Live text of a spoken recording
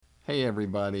Hey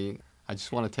everybody, I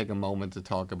just want to take a moment to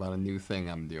talk about a new thing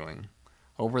I'm doing.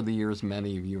 Over the years,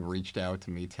 many of you have reached out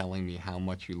to me telling me how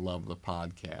much you love the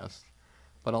podcast,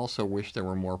 but also wish there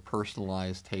were more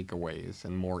personalized takeaways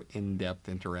and more in-depth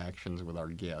interactions with our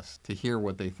guests to hear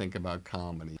what they think about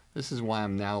comedy. This is why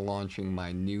I'm now launching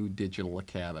my new digital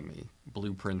academy,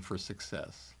 Blueprint for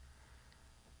Success.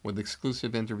 With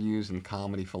exclusive interviews and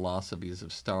comedy philosophies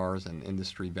of stars and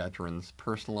industry veterans,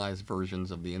 personalized versions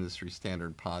of the industry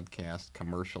standard podcast,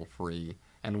 commercial-free,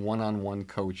 and one-on-one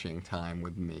coaching time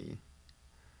with me.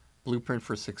 Blueprint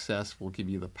for Success will give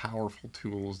you the powerful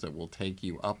tools that will take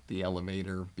you up the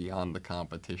elevator beyond the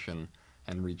competition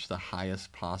and reach the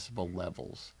highest possible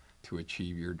levels to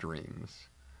achieve your dreams.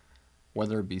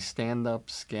 Whether it be stand-up,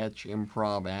 sketch,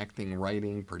 improv, acting,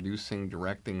 writing, producing,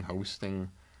 directing,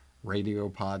 hosting, radio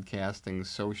podcasting,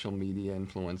 social media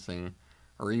influencing,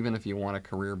 or even if you want a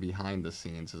career behind the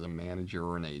scenes as a manager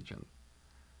or an agent.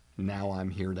 Now I'm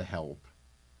here to help,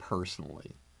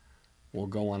 personally. We'll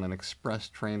go on an express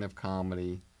train of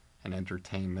comedy and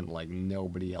entertainment like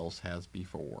nobody else has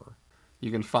before.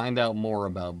 You can find out more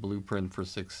about Blueprint for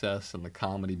Success and the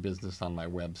comedy business on my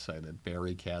website at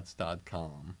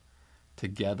barrykatz.com.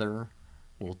 Together,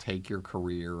 we'll take your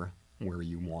career where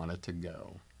you want it to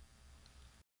go.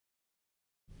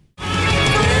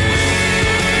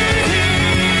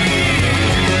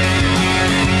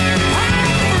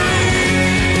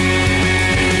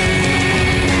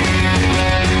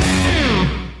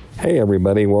 Hey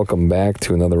everybody, welcome back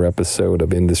to another episode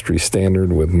of Industry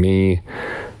Standard with me,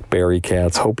 Barry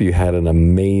Katz. Hope you had an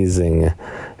amazing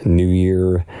new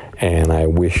year, and I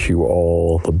wish you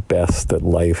all the best that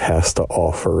life has to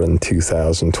offer in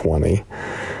 2020.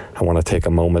 I want to take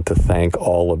a moment to thank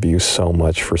all of you so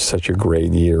much for such a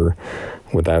great year.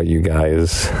 Without you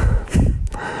guys,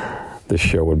 this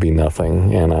show would be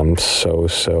nothing, and I'm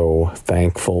so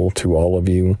thankful to all of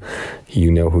you.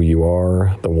 You know who you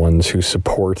are, the ones who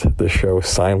support the show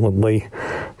silently,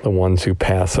 the ones who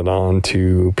pass it on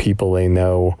to people they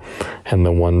know, and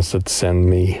the ones that send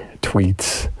me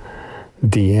tweets,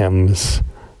 DMs,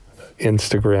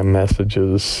 Instagram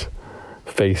messages,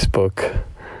 Facebook,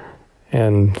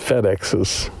 and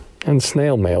FedExes, and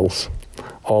snail mails.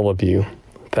 All of you,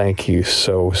 thank you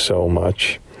so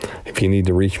much. If you need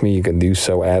to reach me, you can do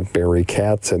so at Barry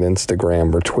Katz at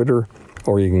Instagram or Twitter,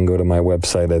 or you can go to my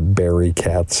website at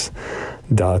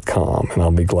barrykatz.com, and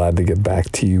I'll be glad to get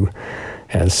back to you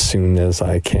as soon as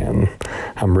I can.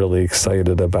 I'm really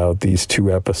excited about these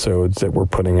 2 episodes that we're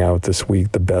putting out this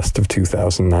week, the best of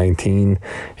 2019.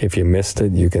 If you missed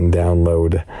it, you can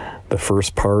download the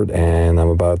first part, and I'm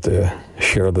about to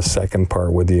share the second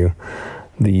part with you.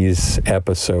 These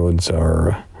episodes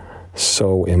are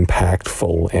so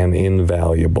impactful and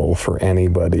invaluable for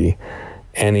anybody,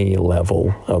 any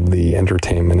level of the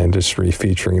entertainment industry,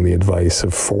 featuring the advice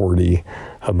of 40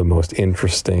 of the most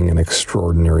interesting and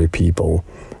extraordinary people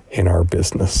in our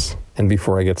business. And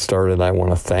before I get started, I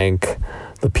want to thank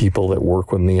the people that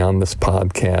work with me on this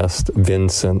podcast: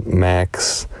 Vincent,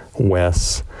 Max,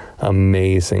 Wes,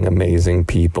 amazing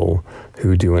people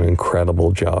who do an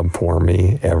incredible job for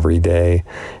me every day.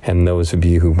 And those of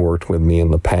you who've worked with me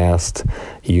in the past,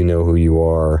 you know who you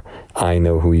are, I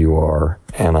know who you are,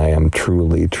 and I am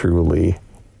truly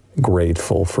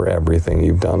grateful for everything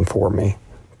you've done for me.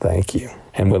 Thank you.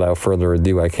 And without further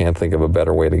ado, I can't think of a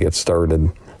better way to get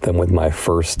started than with my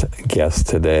first guest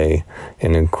today,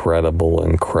 an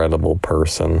incredible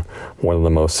person, one of the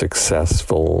most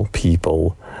successful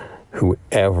people who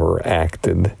ever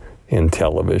acted in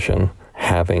television,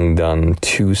 having done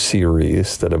 2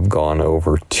 series that have gone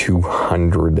over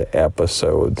 200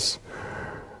 episodes.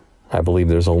 I believe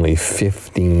there's only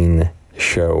 15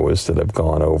 shows that have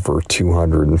gone over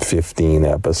 215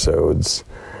 episodes,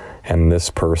 and this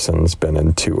person's been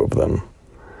in 2 of them.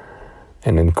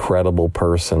 An incredible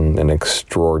person, an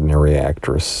extraordinary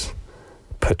actress,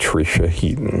 Patricia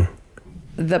Heaton.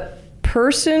 The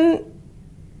person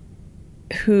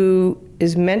who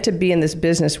is meant to be in this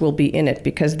business will be in it,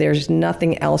 because there's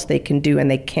nothing else they can do, and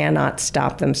they cannot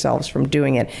stop themselves from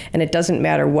doing it. And it doesn't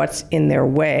matter what's in their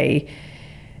way,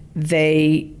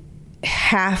 they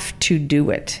have to do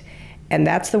it. And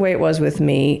that's the way it was with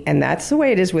me, and that's the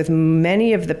way it is with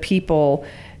many of the people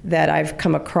that I've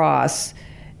come across,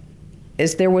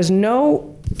 is there was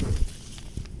no,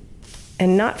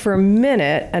 and not for a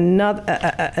minute,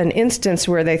 an instance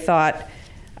where they thought,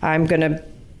 I'm going to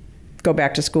go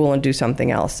back to school and do something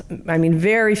else. I mean,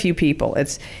 very few people.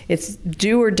 It's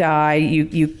do or die.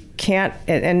 You can't,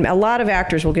 and a lot of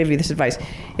actors will give you this advice.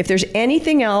 If there's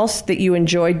anything else that you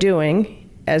enjoy doing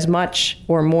as much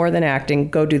or more than acting,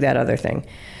 go do that other thing.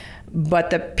 But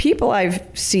the people I've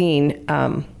seen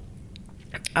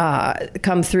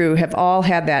come through have all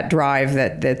had that drive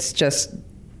that's just,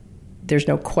 there's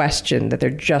no question that they're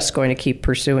just going to keep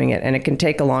pursuing it, and it can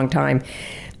take a long time.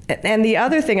 And the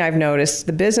other thing I've noticed,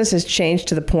 the business has changed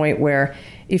to the point where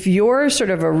if you're sort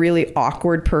of a really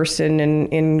awkward person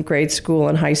in grade school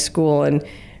and high school and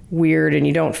weird and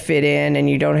you don't fit in and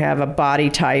you don't have a body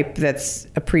type that's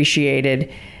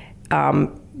appreciated,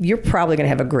 you're probably going to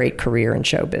have a great career in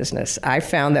show business. I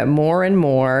found that more and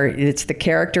more, it's the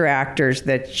character actors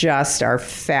that just are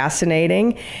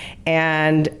fascinating.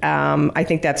 And I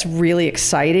think that's really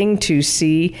exciting to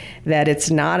see that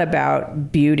it's not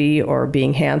about beauty or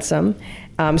being handsome.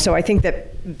 So I think that,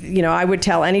 I would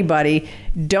tell anybody,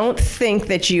 don't think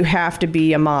that you have to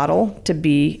be a model to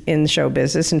be in show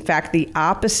business. In fact, the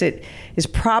opposite is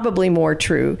probably more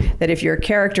true, that if you're a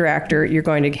character actor, you're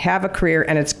going to have a career,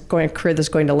 and it's a career that's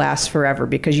going to last forever,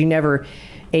 because you never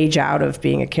age out of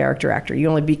being a character actor. You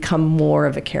only become more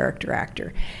of a character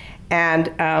actor.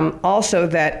 And also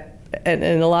that, and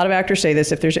a lot of actors say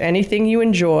this, if there's anything you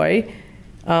enjoy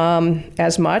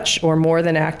as much or more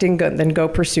than acting, then go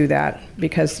pursue that,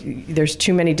 because there's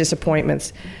too many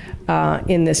disappointments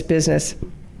in this business.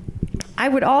 I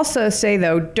would also say,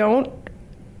 though,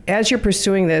 as you're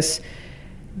pursuing this,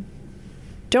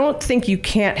 don't think you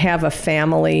can't have a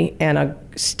family and a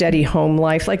steady home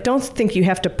life. Like, don't think you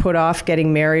have to put off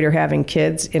getting married or having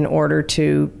kids in order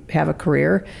to have a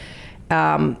career.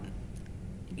 My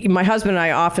husband and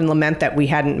I often lament that we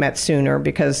hadn't met sooner,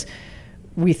 because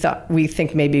we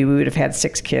think maybe we would have had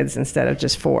 6 kids instead of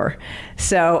just 4.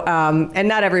 So, and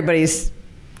not everybody's,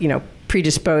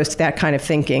 predisposed to that kind of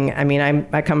thinking. I mean,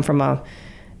 I come from a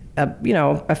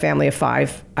family of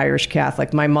 5, Irish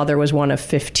Catholic. My mother was one of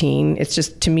 15. It's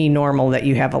just, to me, normal that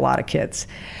you have a lot of kids.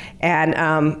 And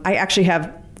I actually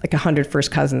have like 100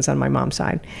 first cousins on my mom's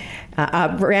side.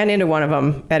 Ran into one of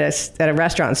them at a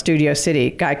restaurant in Studio City.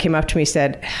 Guy came up to me,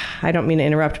 said, "I don't mean to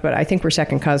interrupt, but I think we're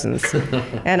second cousins."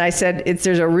 And I said,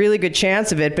 "There's a really good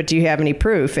chance of it, but do you have any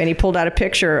proof?" And he pulled out a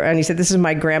picture and he said, "This is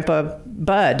my grandpa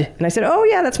Bud." And I said, "Oh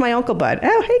yeah, that's my Uncle Bud."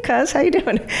 "Oh, hey cuz, how you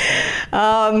doing?"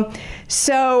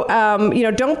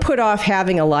 Don't put off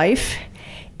having a life.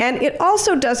 And it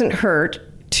also doesn't hurt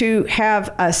to have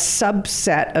a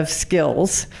subset of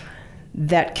skills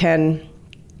that can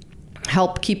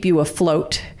help keep you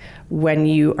afloat when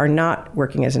you are not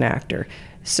working as an actor.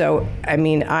 So, I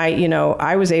mean,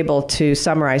 I was able to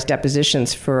summarize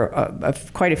depositions for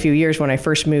quite a few years when I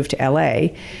first moved to LA.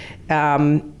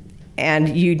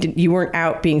 And you weren't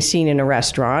out being seen in a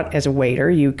restaurant as a waiter.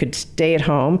 You could stay at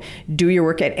home, do your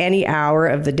work at any hour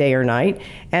of the day or night,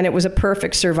 and it was a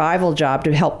perfect survival job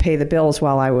to help pay the bills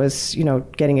while I was,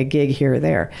 getting a gig here or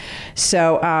there.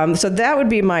 So that would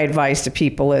be my advice to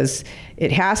people: is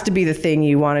it has to be the thing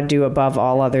you want to do above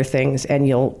all other things, and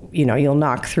you'll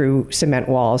knock through cement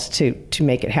walls to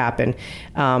make it happen.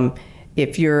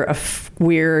 If you're a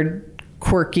weird,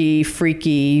 quirky,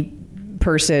 freaky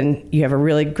person, you have a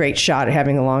really great shot at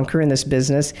having a long career in this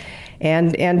business,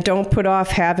 and don't put off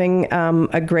having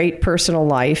a great personal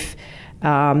life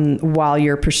while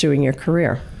you're pursuing your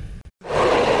career.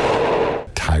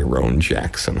 Tyrone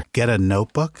Jackson. Get a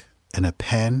notebook and a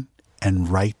pen and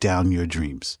write down your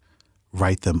dreams.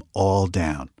 Write them all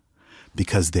down,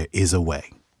 because there is a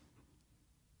way.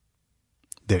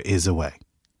 There is a way.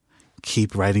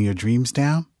 Keep writing your dreams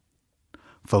down.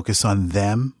 Focus on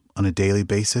them on a daily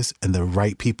basis, and the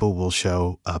right people will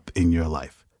show up in your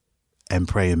life. And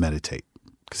pray and meditate.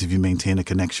 Because if you maintain a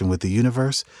connection with the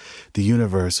universe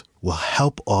will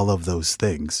help all of those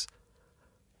things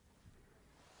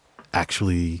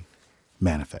actually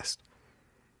manifest.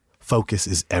 Focus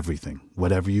is everything.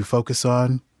 Whatever you focus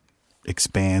on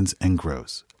expands and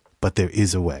grows. But there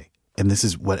is a way. And this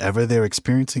is whatever they're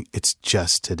experiencing, it's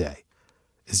just today.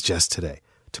 It's just today.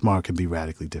 Tomorrow can be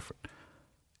radically different.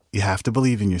 You have to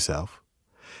believe in yourself,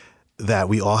 that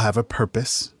we all have a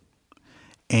purpose,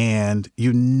 and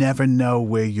you never know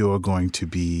where you're going to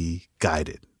be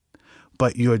guided.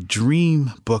 But your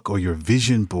dream book or your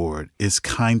vision board is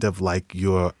kind of like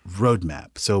your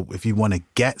roadmap. So if you want to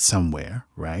get somewhere,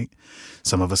 right?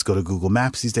 Some of us go to Google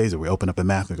Maps these days, or we open up a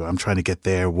map and go, I'm trying to get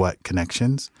there. What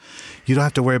connections? You don't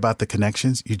have to worry about the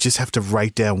connections. You just have to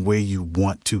write down where you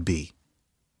want to be.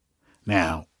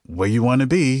 Now, where you want to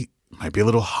be might be a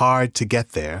little hard to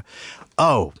get there.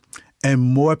 Oh, and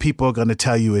more people are going to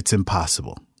tell you it's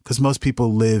impossible, because most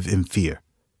people live in fear.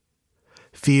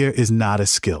 Fear is not a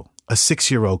skill. A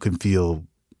 6-year-old can feel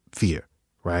fear,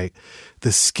 right?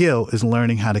 The skill is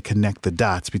learning how to connect the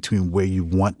dots between where you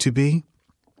want to be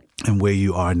and where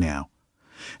you are now.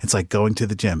 It's like going to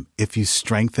the gym. If you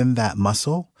strengthen that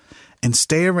muscle and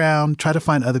stay around. Try to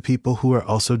find other people who are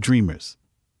also dreamers,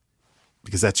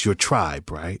 because that's your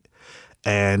tribe, right?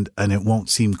 And it won't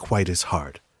seem quite as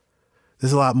hard.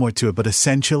 There's a lot more to it, but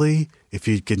essentially, if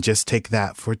you can just take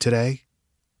that for today,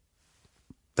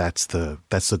 that's the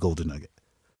golden nugget.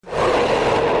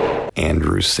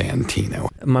 Andrew Santino.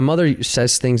 My mother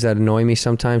says things that annoy me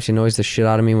sometimes. She annoys the shit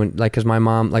out of me when, like, because my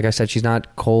mom, like I said, she's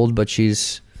not cold, but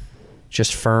she's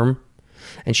just firm.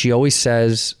 And she always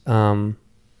says, like,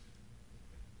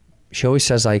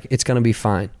 it's going to be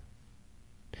fine.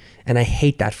 And I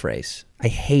hate that phrase. I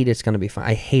hate it's going to be fine.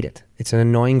 I hate it. It's an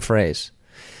annoying phrase.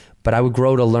 But I would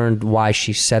grow to learn why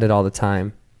she said it all the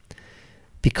time.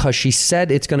 Because she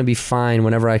said it's going to be fine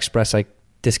whenever I express, like,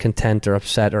 discontent or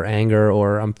upset or anger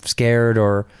or I'm scared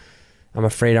or I'm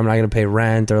afraid I'm not going to pay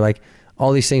rent or, like,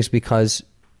 all these things, because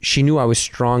she knew I was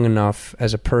strong enough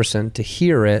as a person to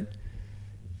hear it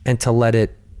and to let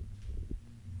it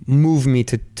move me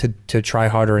to try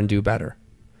harder and do better.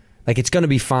 Like, it's going to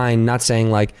be fine, not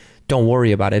saying, like, don't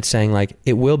worry about it. It's saying, like,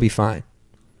 it will be fine.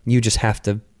 You just have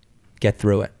to get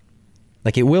through it.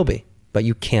 Like, it will be, but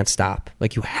you can't stop.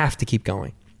 Like, you have to keep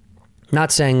going.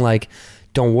 Not saying, like,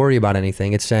 don't worry about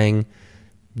anything. It's saying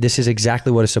this is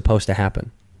exactly what is supposed to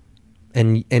happen.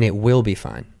 And it will be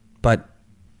fine. But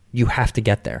you have to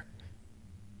get there.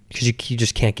 Because you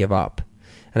just can't give up.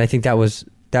 And I think that was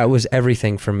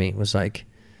everything for me. Was like,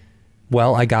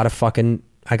 well, I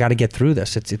gotta get through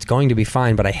this. It's going to be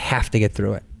fine, but I have to get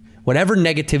through it. Whatever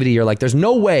negativity you're like, there's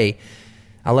no way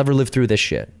I'll ever live through this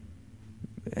shit.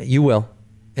 You will.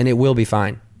 And it will be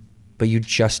fine. But you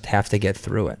just have to get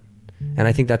through it. And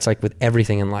I think that's like with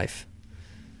everything in life.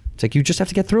 It's like you just have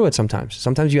to get through it sometimes.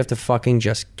 Sometimes you have to fucking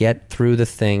just get through the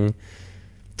thing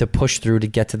to push through to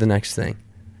get to the next thing.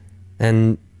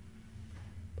 And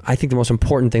I think the most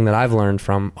important thing that I've learned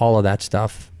from all of that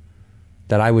stuff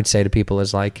that I would say to people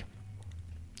is, like,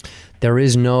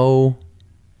 there's no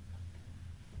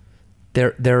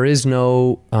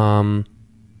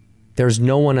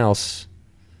one else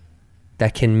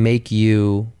that can make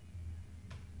you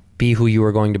be who you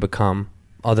are going to become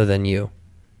other than you.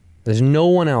 There's no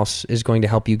one else is going to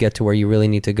help you get to where you really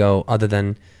need to go other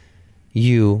than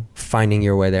you finding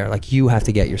your way there. Like, you have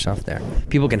to get yourself there.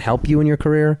 People can help you in your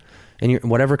career, in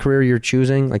whatever career you're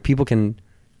choosing. Like, people can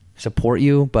support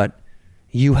you, but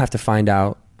you have to find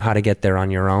out how to get there on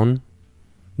your own.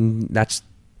 That's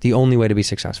the only way to be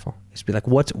successful. Is be like,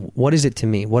 what is it to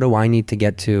me? What do I need to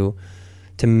get to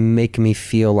make me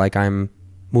feel like I'm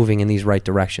moving in these right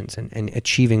directions and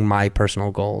achieving my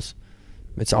personal goals?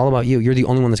 It's all about you. You're the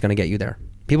only one that's going to get you there.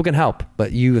 People can help,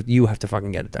 but you have to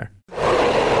fucking get it there.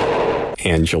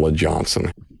 Angela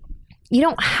Johnson. You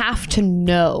don't have to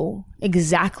know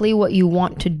exactly what you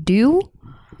want to do.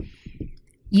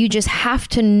 You just have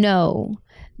to know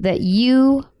that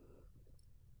you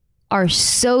are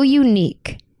so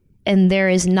unique and there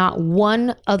is not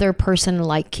one other person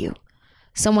like you.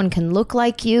 Someone can look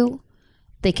like you.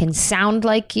 They can sound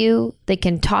like you. They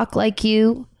can talk like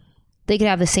you. They could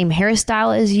have the same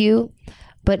hairstyle as you,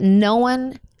 but no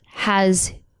one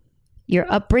has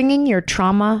your upbringing, your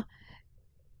trauma,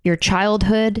 your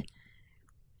childhood,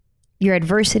 your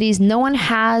adversities. No one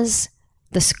has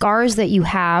the scars that you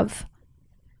have.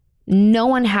 No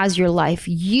one has your life.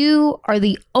 You are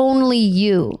the only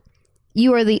you.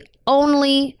 You are the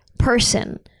only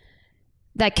person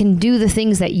that can do the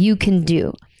things that you can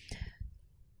do.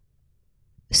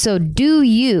 So do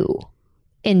you,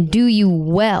 and do you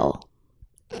well.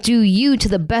 Do you to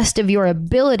the best of your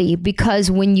ability,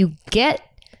 because when you get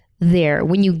there,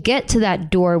 when you get to that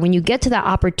door, when you get to that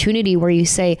opportunity where you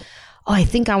say, oh, I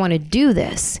think I want to do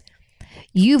this,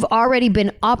 you've already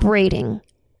been operating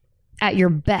at your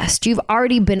best. You've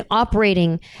already been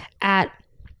operating at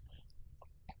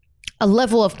a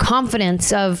level of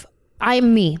confidence of,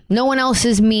 I'm me. No one else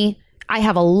is me. I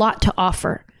have a lot to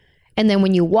offer. And then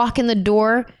when you walk in the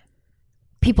door,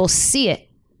 people see it.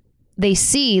 They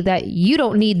see that you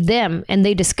don't need them, and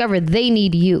they discover they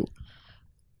need you.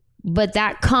 But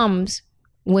that comes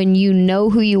when you know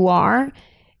who you are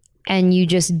and you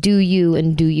just do you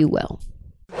and do you well.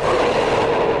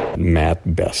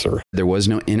 Matt Besser. There was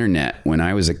no internet when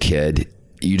I was a kid.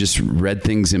 You just read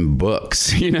things in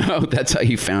books, that's how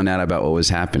you found out about what was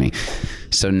happening.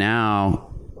 So now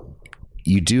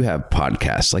you do have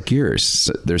podcasts like yours.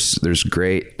 So there's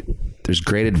great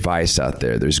advice out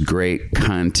there. There's great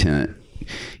content.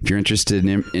 If you're interested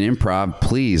in improv,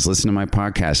 please listen to my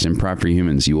podcast, Improv for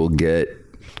Humans. You will get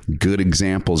good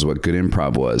examples of what good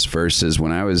improv was versus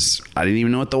when I didn't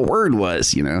even know what the word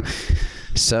was,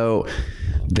 So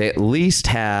they at least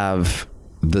have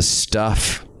the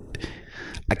stuff.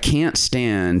 I can't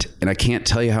stand, and I can't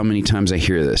tell you how many times I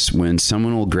hear this, when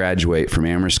someone will graduate from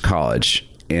Amherst College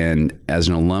and as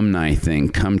an alumni thing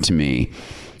come to me,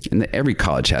 and every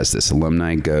college has this,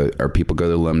 people go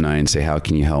to alumni and say, how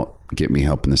can you get me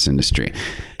help in this industry?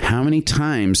 How many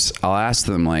times I'll ask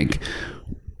them, like,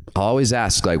 I'll always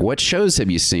ask, like, what shows have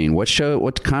you seen?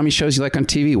 What comedy shows you like on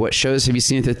TV? What shows have you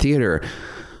seen at the theater?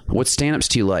 What stand-ups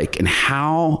do you like? And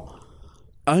how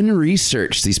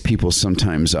unresearched these people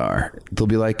sometimes are. They'll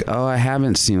be like, oh, I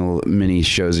haven't seen many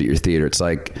shows at your theater. It's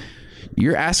like,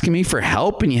 you're asking me for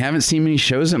help and you haven't seen many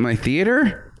shows at my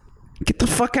theater? Get the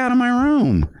fuck out of my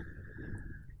room.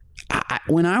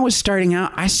 When I was starting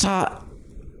out,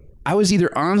 I was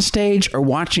either on stage or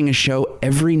watching a show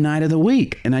every night of the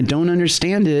week. And I don't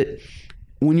understand it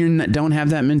when you don't have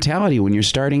that mentality when you're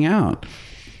starting out.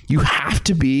 You have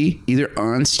to be either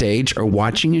on stage or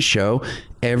watching a show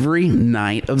every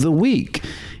night of the week.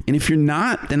 And if you're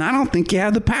not, then I don't think you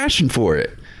have the passion for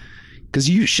it. Because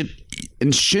you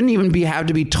shouldn't even have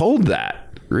to be told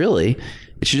that, really.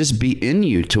 It should just be in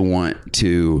you to want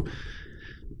to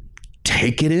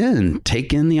take in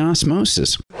the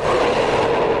osmosis.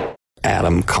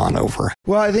 Adam Conover.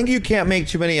 Well, I think you can't make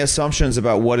too many assumptions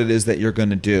about what it is that you're going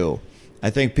to do. I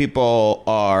think people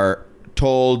are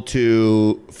told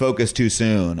to focus too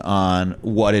soon on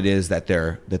what it is that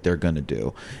they're going to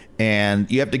do. And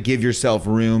you have to give yourself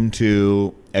room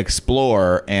to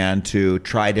explore and to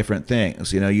try different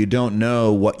things. You don't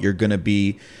know what you're going to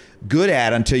be good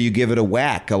at until you give it a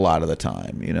whack a lot of the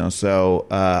time, So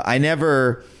I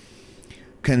never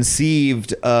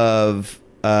conceived of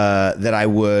that I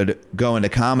would go into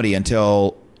comedy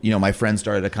until, my friends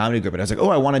started a comedy group, and I was like, oh,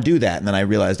 I want to do that. And then I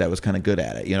realized I was kind of good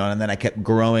at it, and then I kept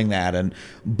growing that and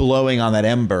blowing on that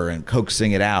ember and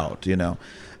coaxing it out,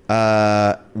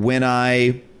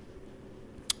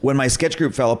 When my sketch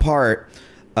group fell apart,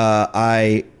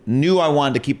 I knew I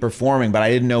wanted to keep performing, but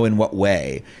I didn't know in what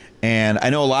way. And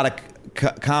I know a lot of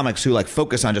comics who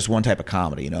focus on just one type of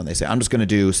comedy, and they say, I'm just going to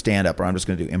do stand-up or I'm just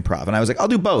going to do improv. And I was like, I'll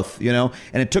do both, and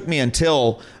it took me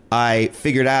until I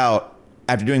figured out,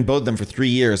 after doing both of them for 3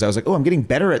 years, I was like, oh, I'm getting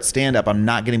better at stand-up. I'm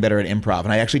not getting better at improv.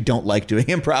 And I actually don't like doing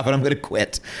improv, and I'm going to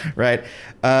quit, right?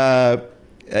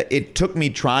 It took me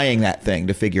trying that thing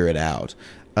to figure it out.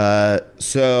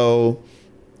 So,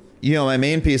 my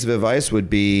main piece of advice would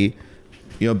be,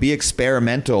 be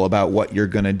experimental about what you're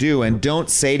going to do, and don't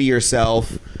say to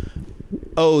yourself,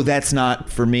 oh, that's not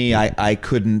for me. I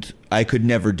could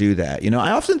never do that.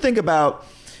 I often think about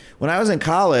when I was in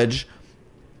college,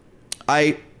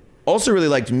 I also really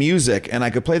liked music, and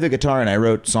I could play the guitar, and I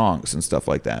wrote songs and stuff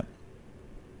like that.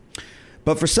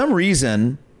 But for some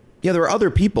reason, there were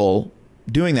other people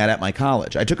doing that at my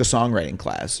college. I took a songwriting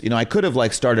class. I could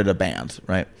have started a band,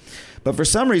 right? But for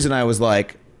some reason, I was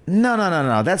like, no,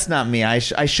 that's not me. I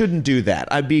shouldn't do that.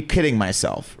 I'd be kidding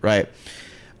myself, right?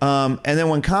 And then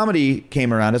when comedy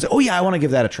came around, I was like, oh yeah, I want to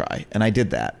give that a try. And I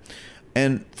did that.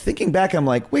 And thinking back, I'm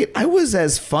like, wait, I was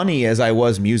as funny as I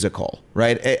was musical,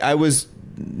 right? I was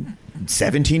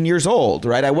 17 years old,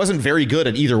 right? I wasn't very good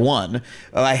at either one.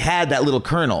 I had that little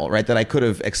kernel, right, that I could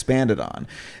have expanded on.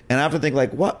 And I have to think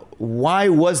why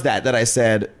was that I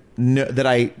said, no, that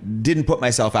I didn't put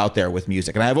myself out there with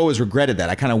music? And I've always regretted that.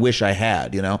 I kind of wish I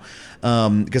had,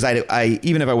 because I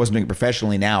even if I wasn't doing it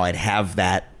professionally now, I'd have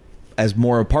that as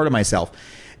more a part of myself.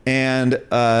 And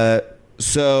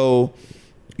so,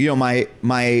 my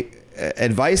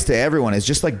advice to everyone is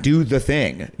just do the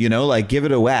thing, give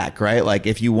it a whack, right?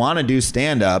 If you want to do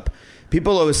stand up,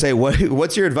 people always say,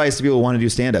 what's your advice to people who want to do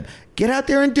stand up? Get out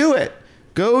there and do it.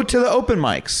 Go to the open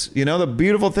mics. The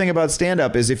beautiful thing about stand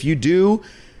up is if you do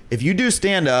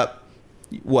stand up,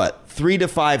 3 to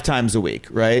 5 times a week,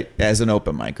 right? As an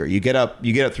open micer, you get up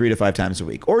 3 to 5 times a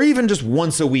week, or even just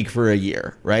once a week for a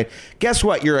year, right? Guess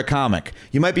what? You're a comic.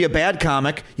 You might be a bad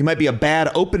comic. You might be a bad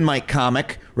open mic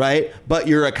comic, right? But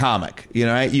you're a comic,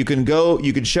 right? You can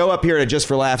show up here at Just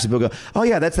for Laughs and people go, oh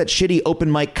yeah, that's that shitty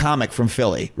open mic comic from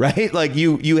Philly, right?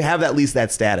 You have at least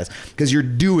that status because you're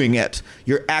doing it.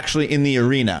 You're actually in the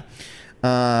arena.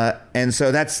 And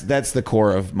so that's the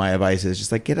core of my advice is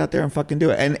just get out there and fucking do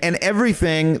it. And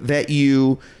everything that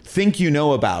you think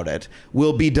about it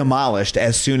will be demolished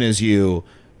as soon as you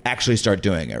actually start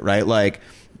doing it, right?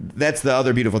 That's the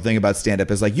other beautiful thing about stand-up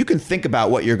is you can think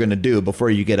about what you're going to do before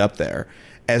you get up there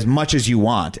as much as you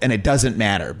want, and it doesn't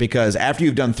matter because after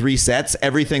you've done 3 sets,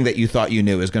 everything that you thought you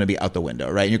knew is going to be out the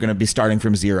window, right? You're going to be starting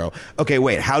from zero. Okay,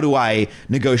 wait, how do I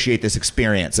negotiate this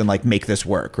experience and make this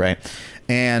work, right?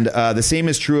 And the same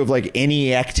is true of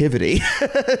any activity.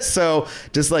 So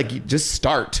just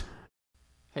start.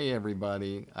 Hey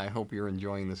everybody, I hope you're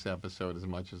enjoying this episode as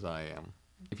much as I am.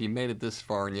 If you made it this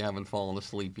far and you haven't fallen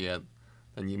asleep yet,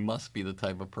 then you must be the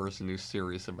type of person who's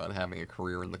serious about having a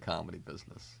career in the comedy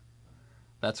business.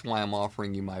 That's why I'm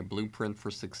offering you my Blueprint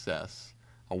for Success,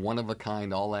 a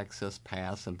one-of-a-kind all-access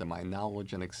pass into my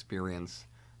knowledge and experience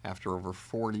after over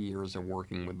 40 years of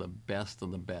working with the best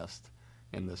of the best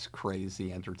in this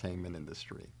crazy entertainment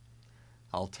industry.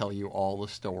 I'll tell you all the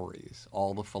stories,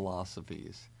 all the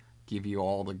philosophies, give you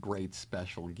all the great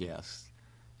special guests,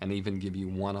 and even give you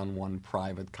one-on-one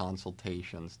private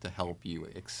consultations to help you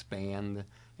expand,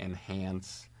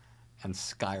 enhance, and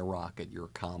skyrocket your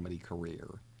comedy career.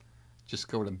 Just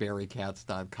go to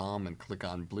barrykatz.com and click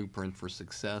on Blueprint for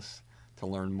Success to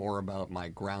learn more about my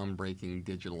groundbreaking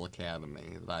digital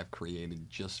academy that I've created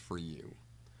just for you.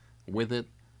 With it,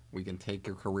 we can take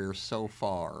your career so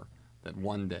far that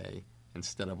one day,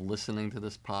 instead of listening to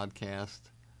this podcast,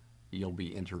 you'll be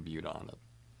interviewed on it.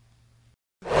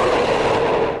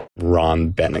 Ron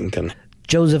Bennington.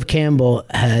 Joseph Campbell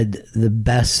had the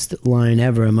best line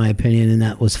ever, in my opinion, and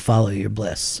that was follow your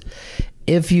bliss.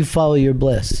 If you follow your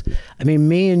bliss. I mean,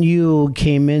 me and you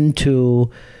came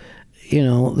into,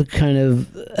 the kind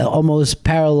of almost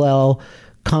parallel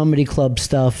comedy club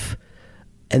stuff,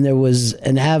 and there was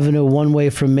an avenue one way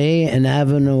for me, an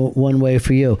avenue one way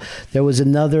for you. There was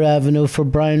another avenue for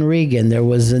Brian Regan. There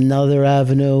was another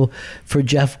avenue for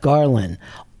Jeff Garlin.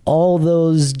 All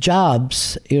those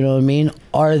jobs,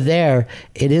 are there.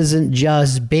 It isn't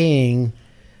just being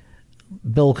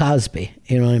Bill Cosby,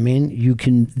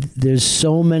 there's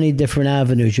so many different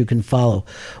avenues you can follow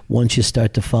once you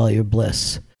start to follow your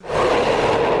bliss.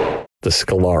 The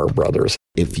Sklar brothers.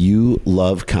 If you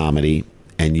love comedy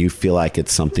and you feel like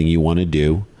it's something you want to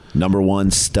do, number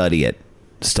one, study it.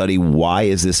 Study, why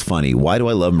is this funny? Why do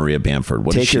I love Maria Bamford?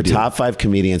 What Take your top 5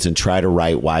 comedians and try to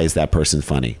write, why is that person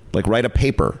funny? Like, write a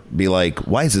paper. Be like,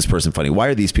 why is this person funny? Why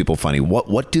are these people funny?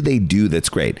 What do they do that's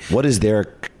great? What is their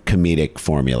comedic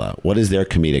formula? What is their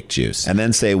comedic juice? And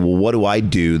then say, well, what do I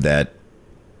do that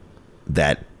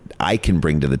I can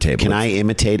bring to the table? Can I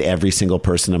imitate every single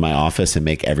person in my office and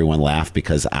make everyone laugh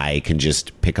because I can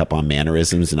just pick up on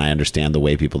mannerisms and I understand the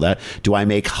way people that? Do I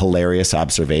make hilarious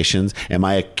observations? Am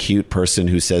I a cute person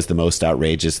who says the most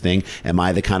outrageous thing? Am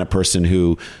I the kind of person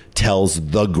who tells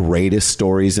the greatest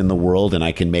stories in the world and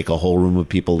I can make a whole room of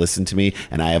people listen to me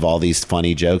and I have all these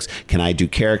funny jokes? Can I do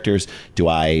characters? Do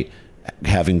I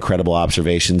have incredible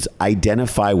observations?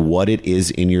 Identify what it is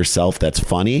in yourself that's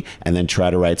funny and then try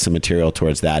to write some material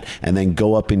towards that, and then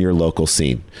go up in your local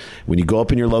scene. When you go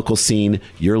up in your local scene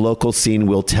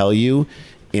will tell you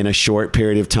in a short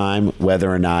period of time whether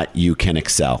or not you can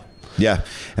excel. Yeah.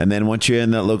 And then once you're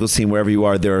in that local scene, wherever you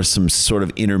are, there are some sort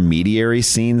of intermediary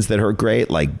scenes that are great,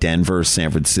 like Denver,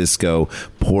 San Francisco,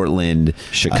 Portland,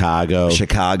 Chicago,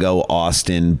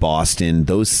 Austin, Boston.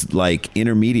 Those like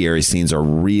intermediary scenes are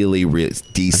really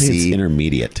DC. I think it's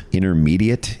intermediate.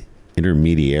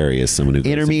 Intermediary is someone who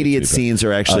goes intermediate scenes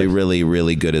are actually really,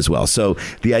 really good as well. So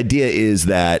the idea is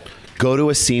that go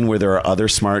to a scene where there are other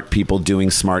smart people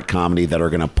doing smart comedy that are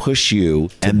going to push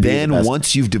you. And then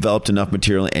once you've developed enough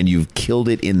material and you've killed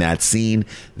it in that scene,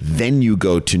 then you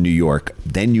go to New York,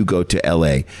 then you go to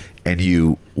LA, and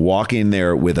you walk in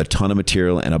there with a ton of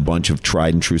material and a bunch of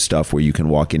tried and true stuff where you can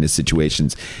walk into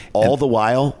situations. All the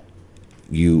while,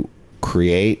 you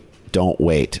create. Don't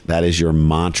wait. That is your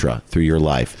mantra through your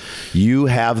life. You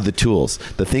have the tools.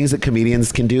 The things that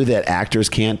comedians can do that actors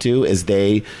can't do is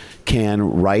they can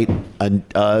write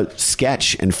a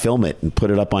sketch and film it and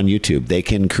put it up on YouTube. They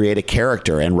can create a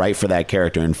character and write for that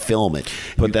character and film it.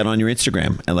 Put that on your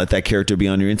Instagram and let that character be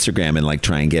on your Instagram and like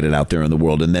try and get it out there in the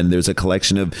world. And then there's a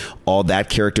collection of all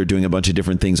that character doing a bunch of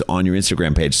different things on your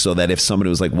Instagram page, so that if somebody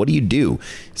was like, what do you do?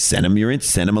 Send them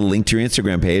a link to your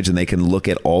Instagram page and they can look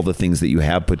at all the things that you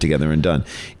have put together and done.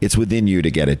 It's within you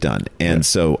to get it done. And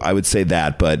so I would say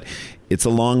that, but it's a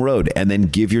long road, and then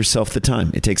give yourself the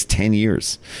time. It takes 10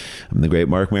 years. I'm the great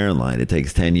Mark Maron line. It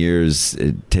takes 10 years.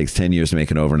 It takes 10 years to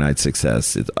make an overnight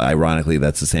success. Ironically,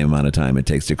 that's the same amount of time it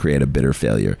takes to create a bitter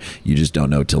failure. You just don't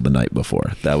know till the night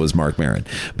before. That was Mark Maron.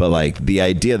 But like the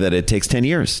idea that it takes 10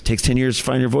 years, it takes 10 years to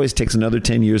find your voice, takes another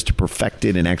 10 years to perfect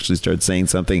it and actually start saying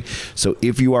something. So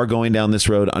if you are going down this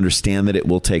road, understand that it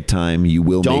will take time. You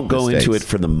will Don't make go mistakes. into it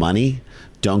for the money.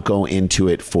 Don't go into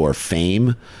it for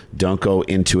fame. Don't go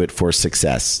into it for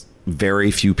success. Very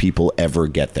few people ever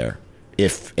get there,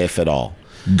 if at all.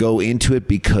 Go into it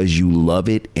because you love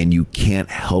it and you can't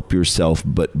help yourself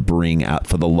but bring out,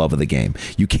 for the love of the game,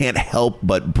 you can't help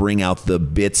but bring out the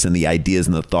bits and the ideas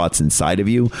and the thoughts inside of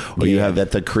you, or you have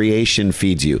that the creation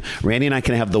feeds you. Randy and I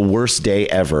can have the worst day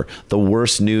ever, the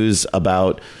worst news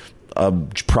about a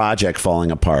project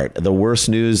falling apart, the worst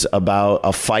news about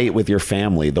a fight with your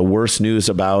family, the worst news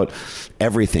about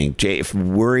everything,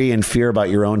 worry and fear about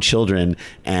your own children,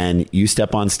 and you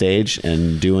step on stage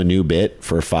and do a new bit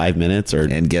for 5 minutes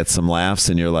and get some laughs,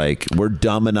 and you're like, we're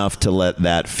dumb enough to let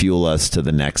that fuel us to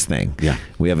the next thing. Yeah.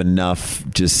 We have enough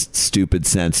just stupid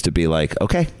sense to be like,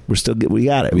 okay, we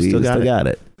got it. We still got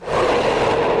it.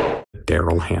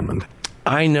 Daryl Hammond.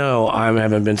 I know I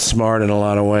haven't been smart in a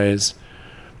lot of ways,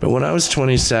 but when I was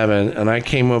 27 and I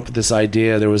came up with this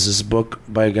idea, there was this book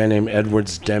by a guy named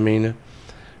Edwards Deming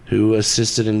who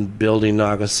assisted in building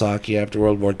Nagasaki after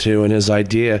World War II, and his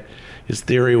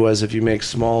theory was if you make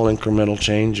small incremental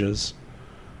changes,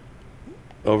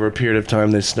 over a period of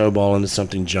time they snowball into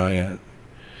something giant.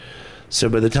 So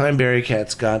by the time Barry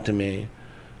Katz got to me,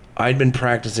 I'd been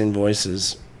practicing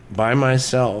voices by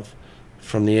myself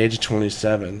from the age of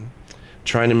 27,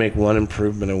 trying to make one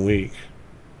improvement a week.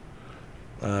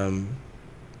 And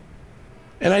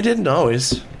I didn't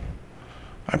always.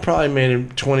 I probably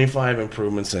made 25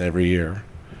 improvements in every year.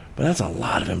 But that's a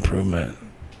lot of improvement.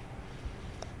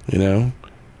 You know?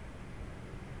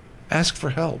 Ask for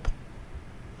help.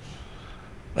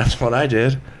 That's what I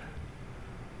did.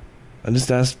 I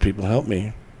just asked people to help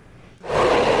me.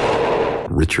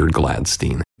 Richard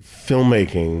Gladstein.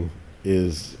 Filmmaking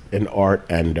is an art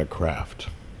and a craft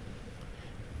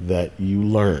that you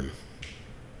learn.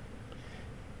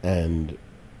 And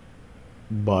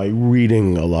by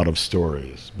reading a lot of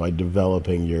stories, by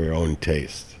developing your own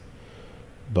taste,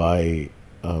 by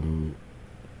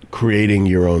creating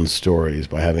your own stories,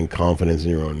 by having confidence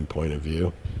in your own point of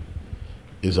view,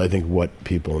 is I think what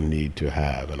people need to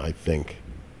have. And I think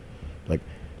like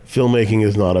filmmaking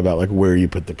is not about like where you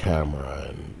put the camera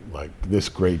and like this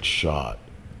great shot,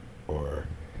 or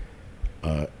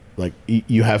like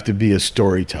you have to be a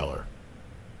storyteller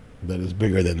that is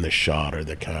bigger than the shot or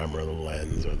the camera, the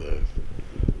lens, or the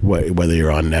whether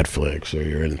you're on Netflix or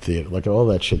you're in theater. Like all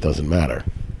that shit doesn't matter.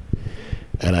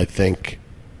 And I think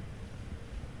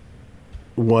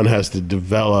one has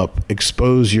to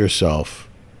expose yourself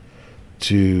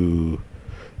to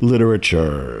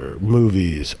literature,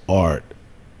 movies, art,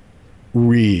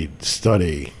 read,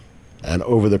 study, and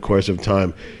over the course of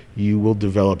time, you will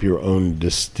develop your own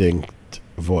distinct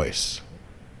voice.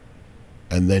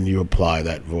 And then you apply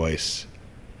that voice.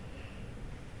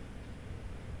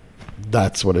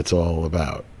 That's what it's all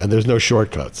about. And there's no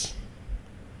shortcuts.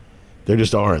 There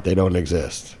just aren't. They don't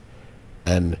exist.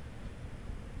 And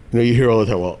you hear all the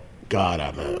time, well, God,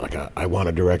 I want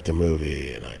to direct a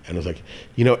movie. And it's like,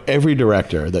 every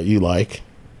director that you like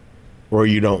or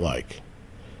you don't like,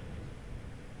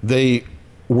 they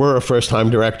were a first-time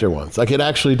director once. Like, it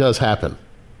actually does happen.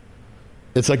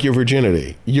 It's like your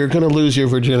virginity. You're going to lose your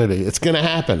virginity. It's going to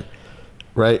happen,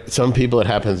 right? Some people it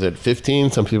happens at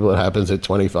 15. Some people it happens at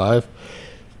 25.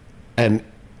 And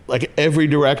like every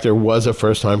director was a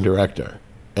first-time director.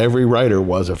 Every writer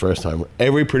was a first-time.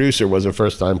 Every producer was a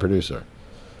first-time producer.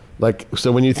 Like,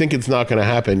 so when you think it's not going to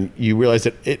happen, you realize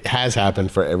that it has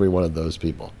happened for every one of those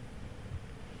people.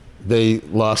 They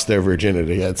lost their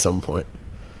virginity at some point.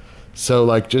 So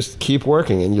like, just keep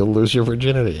working and you'll lose your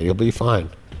virginity. You'll be fine.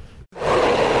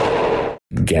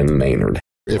 Gen Maynard.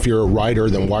 If you're a writer,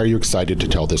 then why are you excited to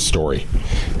tell this story?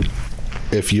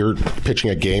 If you're pitching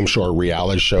a game show or a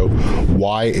reality show,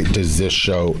 why does this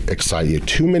show excite you?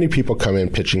 Too many people come in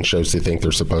pitching shows they think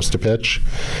they're supposed to pitch,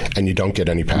 and you don't get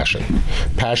any passion.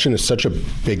 Passion is such a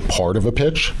big part of a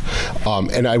pitch,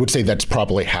 and I would say that's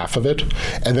probably half of it.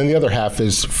 And then the other half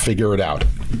is figure it out.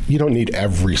 You don't need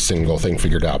every single thing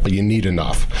figured out, but you need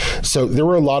enough. So there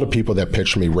were a lot of people that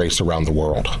pitched me Race Around the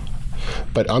World.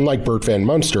 But unlike Bert Van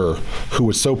Munster, who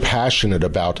was so passionate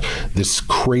about this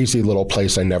crazy little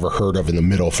place I never heard of in the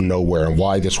middle of nowhere and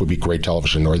why this would be great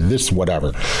television or this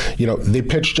whatever, they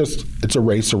pitched just, it's a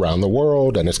race around the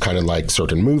world, and it's kind of like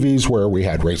certain movies where we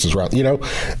had races around,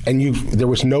 and there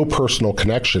was no personal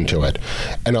connection to it.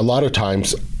 And a lot of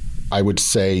times I would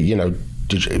say,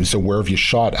 so where have you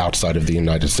shot outside of the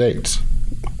United States?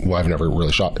 Well, I've never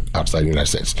really shot outside the United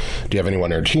States. Do you have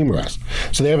anyone on your team who has?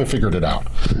 So they haven't figured it out.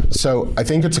 So I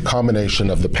think it's a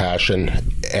combination of the passion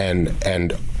and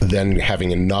then having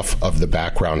enough of the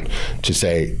background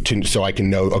so I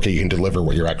can know, okay, you can deliver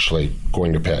what you're actually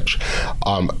going to pitch.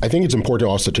 I think it's important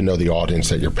also to know the audience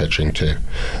that you're pitching to.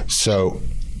 So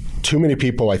too many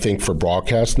people, I think, for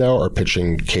broadcast now are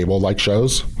pitching cable-like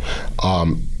shows,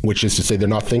 which is to say they're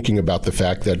not thinking about the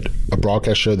fact that a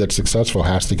broadcast show that's successful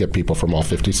has to get people from all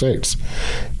 50 states.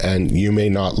 And you may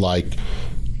not like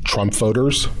Trump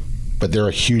voters, but they're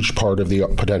a huge part of the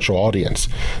potential audience.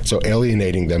 So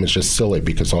alienating them is just silly,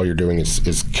 because all you're doing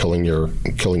is killing your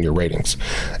ratings.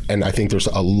 And I think there's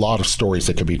a lot of stories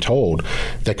that could be told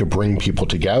that could bring people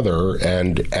together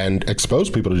and expose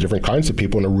people to different kinds of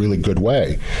people in a really good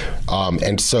way.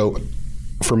 And so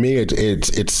for me,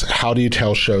 it's how do you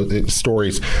tell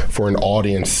stories for an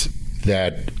audience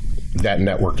that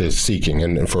network is seeking.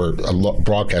 And for a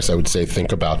broadcast, I would say,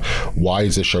 think about, why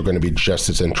is this show going to be just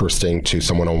as interesting to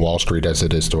someone on Wall Street as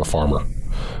it is to a farmer,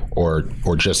 or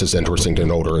just as interesting to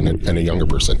an older and a younger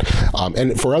person.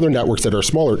 And for other networks that are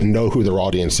smaller, know who their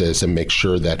audience is and make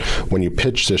sure that when you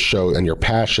pitch this show and your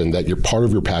passion, that part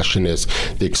of your passion is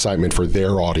the excitement for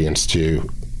their audience to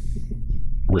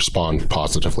respond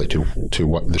positively to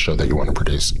what the show that you want to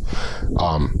produce.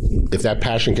 If that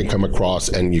passion can come across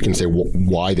and you can say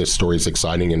why this story is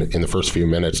exciting in the first few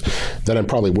minutes, then I'm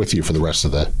probably with you for the rest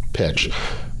of the pitch.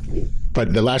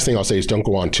 But the last thing I'll say is, don't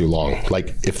go on too long.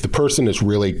 Like, if the person is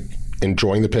really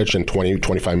enjoying the pitch and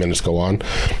 20-25 minutes go on,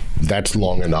 that's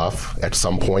long enough. At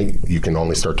some point, you can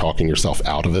only start talking yourself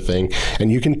out of the thing,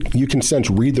 and you can sense,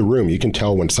 read the room. You can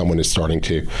tell when someone is starting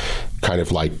to kind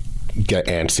of like get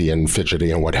antsy and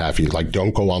fidgety and what have you. Like,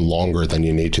 don't go on longer than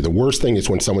you need to. The worst thing is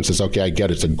when someone says, okay, I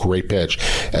get it, it's a great pitch,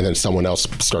 and then someone else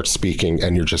starts speaking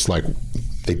and you're just like,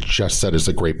 they just said it's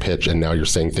a great pitch, and now you're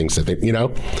saying things that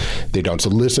they don't. So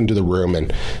listen to the room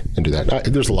and do that.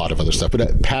 There's a lot of other stuff,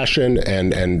 but passion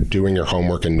and doing your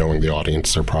homework and knowing the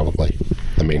audience are probably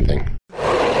the main thing.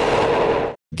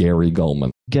 Gary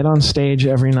Gulman. Get on stage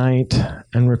every night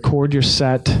and record your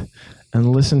set and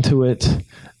listen to it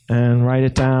and write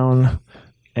it down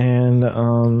and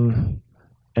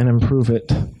improve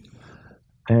it.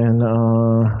 And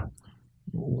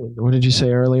what did you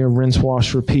say earlier? Rinse,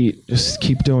 wash, repeat. Just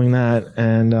keep doing that.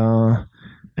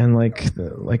 And like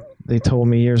they told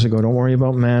me years ago, don't worry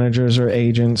about managers or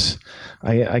agents.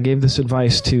 I gave this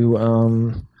advice to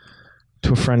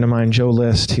a friend of mine, Joe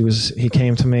List. He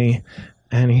came to me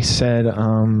and he said,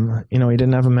 he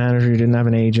didn't have a manager, he didn't have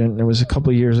an agent. It was a couple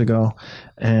of years ago.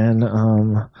 And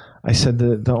I said,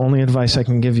 the only advice I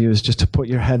can give you is just to put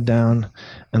your head down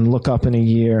and look up in a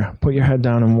year. Put your head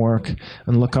down and work,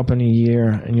 and look up in a year,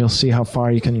 and you'll see how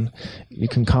far you can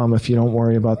come if you don't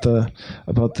worry about the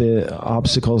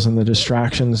obstacles and the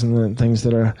distractions and the things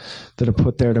that are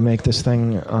put there to make this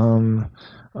thing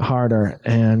harder.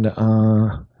 And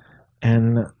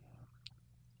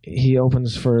he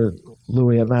opens for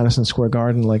Louis at Madison Square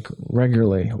Garden like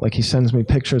regularly. Like, he sends me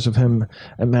pictures of him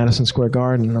at Madison Square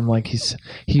Garden, and I'm like, he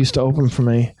used to open for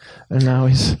me, and now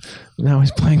he's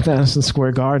playing Madison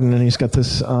Square Garden, and he's got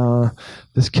this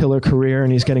killer career,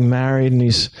 and he's getting married, and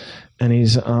he's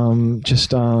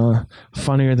just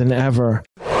funnier than ever.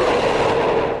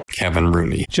 Kevin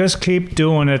Rooney. Just keep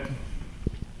doing it,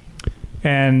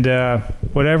 and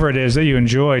whatever it is that you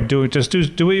enjoy, do what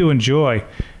you enjoy.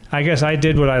 I guess I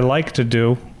did what I like to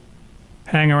do.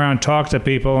 Hang around, talk to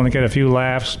people, and get a few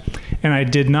laughs. And I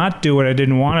did not do what I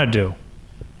didn't want to do.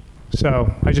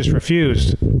 So I just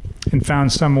refused and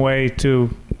found some way to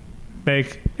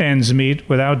make ends meet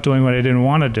without doing what I didn't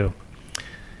want to do.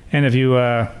 And if you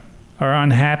are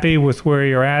unhappy with where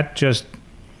you're at, just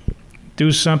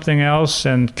do something else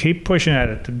and keep pushing at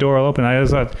it. The door will open. I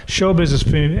thought show business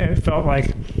felt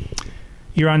like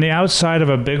you're on the outside of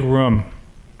a big room.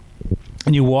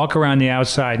 And you walk around the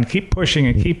outside and keep pushing,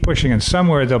 and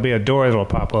somewhere there'll be a door that'll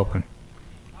pop open.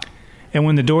 And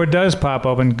when the door does pop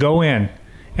open, go in,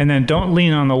 and then don't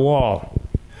lean on the wall.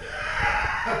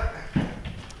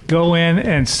 Go in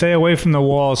and stay away from the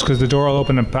walls, because the door will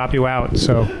open and pop you out.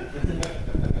 So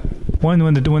when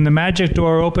the magic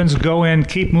door opens, go in,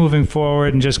 keep moving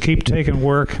forward, and just keep taking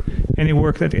work. Any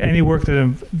work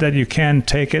that you can,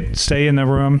 take it. Stay in the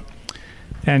room,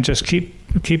 and just keep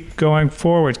going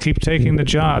forward, keep taking the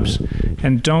jobs,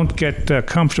 and don't get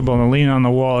comfortable and lean on the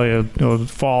wall. You'll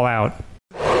fall out.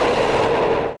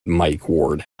 Mike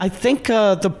Ward. I think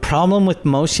the problem with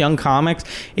most young comics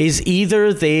is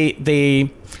either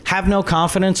they have no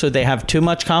confidence or they have too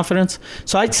much confidence.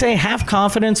 So I'd say have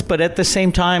confidence, but at the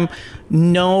same time,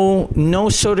 know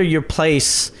sort of your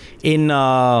place in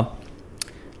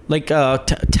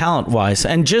talent-wise,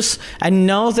 and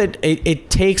know that it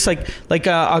takes like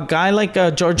a guy like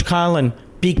George Carlin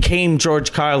became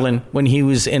George Carlin when he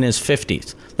was in his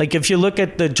 50s. Like, if you look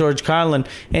at the George Carlin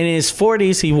in his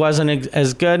 40s, he wasn't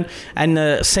as good, and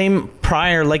the same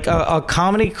prior. Like, a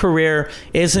comedy career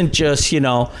isn't just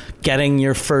getting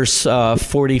your first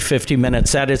 40-50 minutes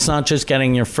set. It's not just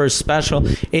getting your first special.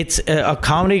 It's a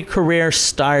comedy career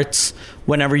starts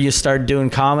whenever you start doing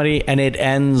comedy, and it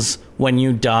ends when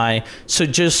you die. So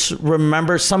just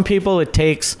remember, some people it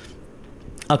takes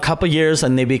a couple years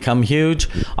and they become huge.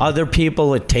 Other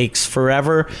people, it takes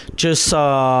forever. Just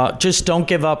don't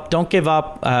give up. Don't give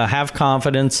up. Have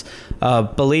confidence.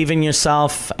 Believe in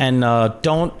yourself, and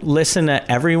don't listen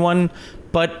to everyone.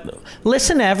 But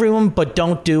listen to everyone, but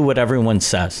don't do what everyone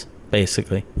says.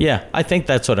 Basically, yeah, I think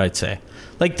that's what I'd say.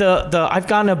 Like I've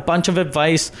gotten a bunch of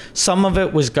advice. Some of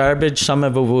it was garbage. Some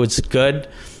of it was good.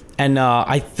 And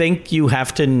I think you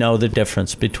have to know the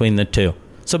difference between the two.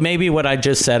 So maybe what I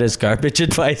just said is garbage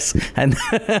advice, and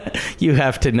you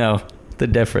have to know the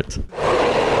difference.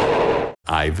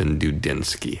 Ivan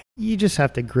Dudinsky. You just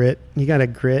have to grit. You got to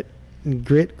grit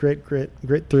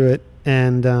through it,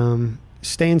 and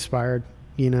stay inspired.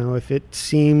 You know, if it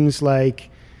seems like,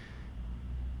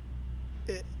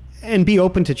 and be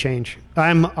open to change.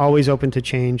 I'm always open to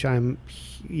change. I'm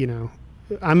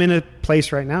in a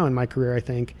place right now in my career, I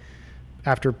think,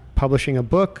 after publishing a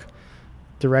book,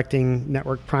 directing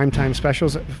network primetime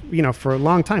specials, for a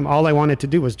long time, all I wanted to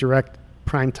do was direct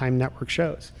primetime network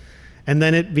shows. And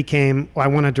then it became, I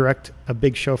want to direct a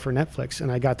big show for Netflix,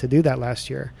 and I got to do that last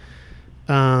year.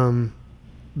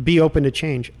 Be open to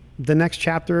change. The next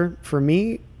chapter for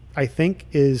me, I think,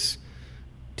 is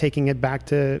taking it back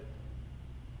to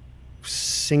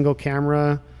single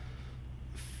camera,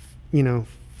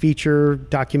 feature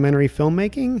documentary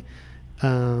filmmaking.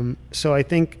 So I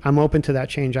think I'm open to that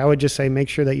change. I would just say make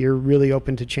sure that you're really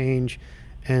open to change,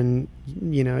 and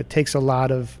it takes a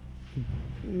lot of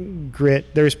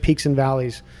grit. There's peaks and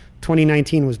valleys.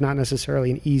 2019 was not necessarily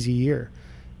an easy year.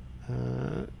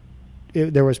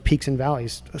 There was peaks and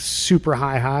valleys, super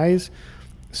high highs,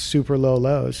 super low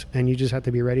lows, and you just have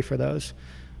to be ready for those,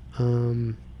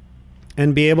 and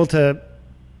be able to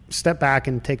step back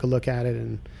and take a look at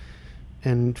it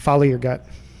and follow your gut.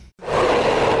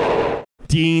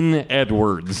 Dean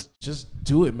Edwards. Just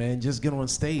do it, man. Just get on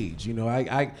stage.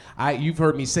 You've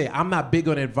heard me say I'm not big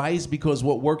on advice because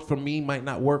what worked for me might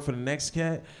not work for the next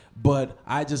cat. But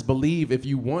I just believe if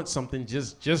you want something,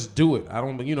 just do it.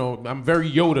 I'm very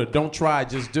Yoda. Don't try,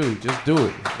 just do. Just do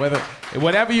it.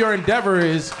 Whatever your endeavor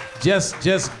is, just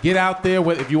get out there.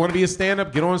 If you want to be a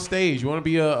stand-up, get on stage. You want to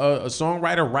be a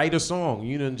songwriter, write a song.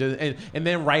 And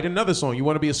then write another song. You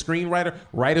want to be a screenwriter,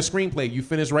 write a screenplay. You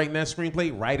finish writing that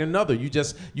screenplay, write another. You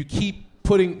keep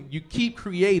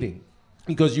creating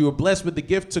because you were blessed with the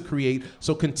gift to create.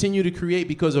 So continue to create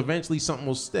because eventually something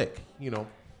will stick.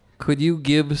 Could you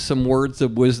give some words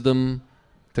of wisdom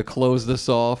to close this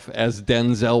off as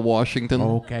Denzel Washington?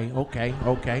 Okay.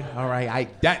 All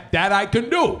right. That I can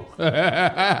do.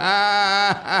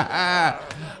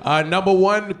 Number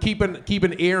one, keep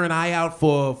an ear and eye out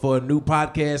for a new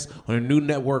podcast on a new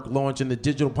network launching the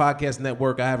Digital Podcast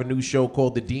Network. I have a new show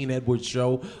called The Dean Edwards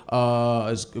Show.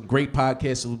 It's a great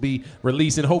podcast. It will be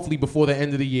releasing hopefully before the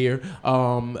end of the year.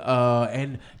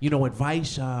 And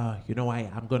advice.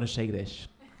 I'm gonna say this.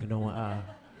 There are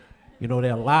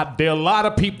a lot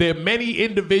of people. There are many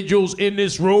individuals in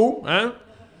this room,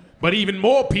 but even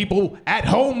more people at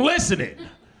home listening.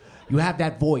 You have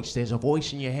that voice. There's a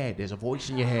voice in your head.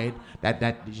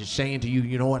 That is just saying to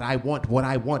you, I want.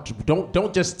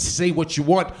 Don't just say what you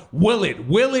want. Will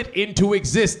it into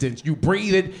existence. You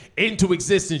breathe it into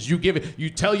existence. You give it. You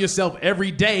tell yourself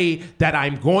every day that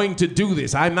I'm going to do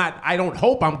this. I don't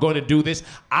hope I'm going to do this.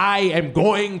 I am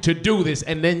going to do this.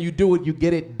 And then you do it. You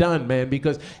get it done, man.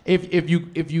 Because if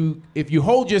you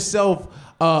hold yourself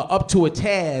up to a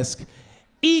task,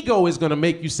 ego is going to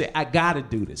make you say, I got to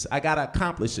do this. I got to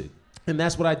accomplish it. And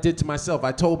that's what I did to myself.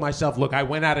 I told myself, look, I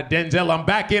went out of Denzel. I'm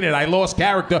back in it. I lost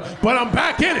character, but I'm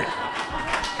back in it.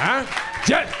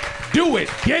 Just do it.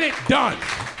 Get it done.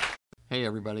 Hey,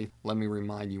 everybody. Let me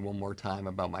remind you one more time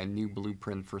about my new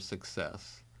Blueprint for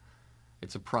Success.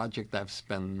 It's a project I've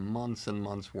spent months and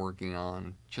months working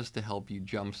on just to help you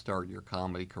jumpstart your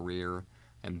comedy career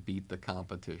and beat the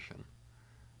competition.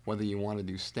 Whether you want to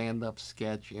do stand-up,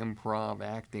 sketch, improv,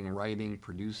 acting, writing,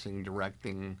 producing,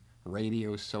 directing,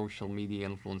 radio, social media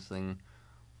influencing,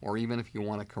 or even if you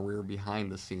want a career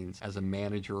behind the scenes as a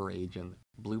manager or agent,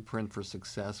 Blueprint for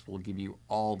Success will give you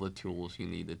all the tools you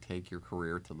need to take your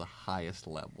career to the highest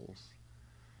levels.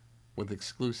 With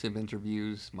exclusive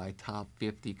interviews, my top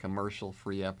 50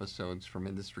 commercial-free episodes from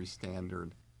industry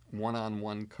standard,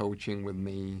 one-on-one coaching with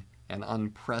me, and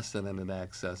unprecedented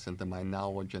access into my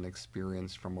knowledge and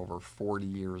experience from over 40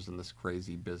 years in this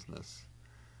crazy business.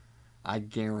 I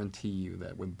guarantee you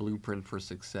that with Blueprint for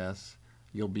Success,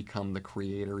 you'll become the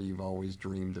creator you've always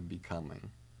dreamed of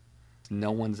becoming. No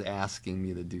one's asking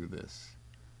me to do this.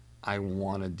 I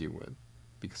want to do it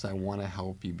because I want to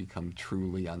help you become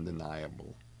truly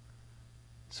undeniable.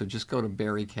 So just go to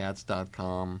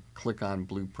barrykatz.com, click on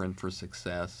Blueprint for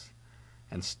Success,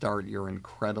 and start your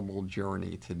incredible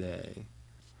journey today.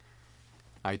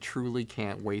 I truly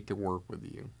can't wait to work with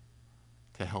you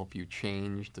to help you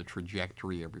change the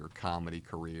trajectory of your comedy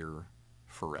career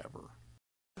forever.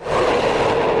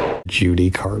 Judy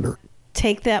Carter.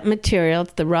 Take that material,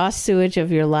 the raw sewage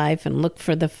of your life, and look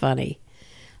for the funny.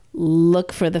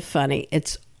 Look for the funny.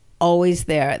 It's always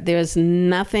there. There's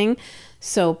nothing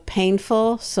so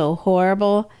painful, so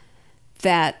horrible,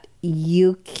 that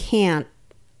you can't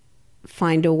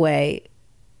find a way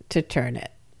to turn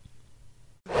it.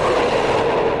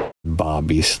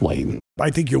 Bobby Slayton. I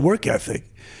think your work ethic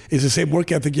is the same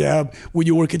work ethic you have when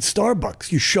you work at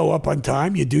Starbucks. You show up on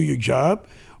time, you do your job,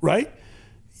 right?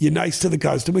 You're nice to the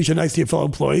customers, you're nice to your fellow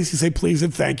employees, you say please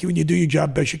and thank you, and you do your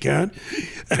job best you can,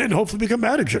 and hopefully become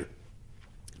manager.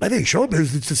 I think show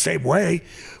business, it's the same way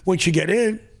once you get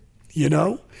in, you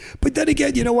know? But then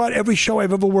again, you know what? Every show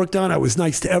I've ever worked on, I was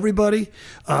nice to everybody.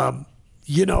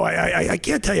 You know, I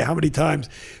can't tell you how many times,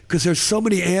 because there's so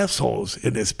many assholes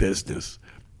in this business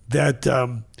that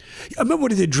I remember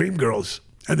when I did Dreamgirls,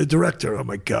 and the director, oh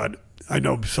my God, I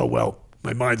know him so well.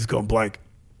 My mind's going blank.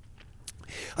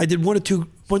 I did one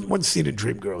scene in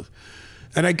Dreamgirls,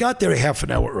 and I got there a half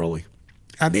an hour early.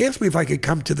 And they asked me if I could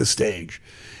come to the stage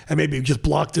and maybe just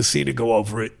block the scene and go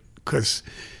over it, because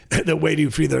they're waiting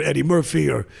for either Eddie Murphy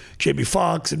or Jamie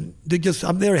Foxx, and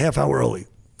I'm there a half hour early.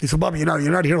 They said, Bobby, you're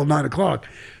not here till 9 o'clock.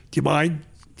 Do you mind?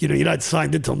 You know, you're not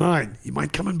signed in till 9. You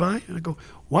mind coming by? And I go,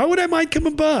 why would I mind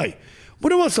coming by?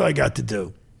 What else have I got to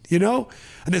do? You know?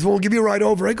 And they said, well, we'll give you a ride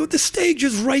over. I go, the stage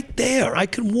is right there. I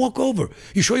can walk over.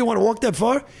 You sure you want to walk that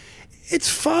far? It's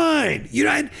fine. You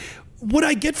know, and what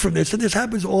I get from this, and this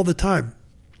happens all the time,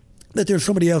 that there's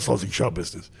so many assholes in show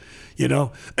business, you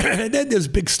know? And then there's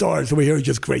big stars over here who are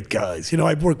just great guys. You know,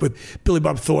 I've worked with Billy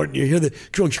Bob Thornton. You hear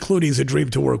that George Clooney's a dream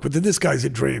to work with, and this guy's a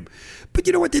dream. But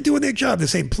you know what? They're doing their job. They're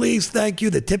saying, please, thank you.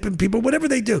 They're tipping people, whatever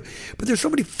they do. But there's so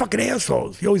many fucking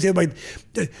assholes. You always hear but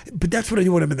that's what I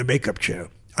do when I'm in the makeup chair.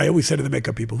 I always say to the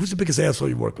makeup people, who's the biggest asshole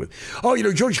you work with? Oh, you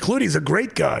know, George Clooney's a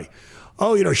great guy.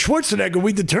 Oh, you know, Schwarzenegger,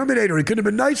 we did Terminator. He could have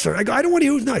been nicer. I go, I don't want to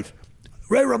hear who's nice.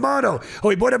 Ray Romano, oh,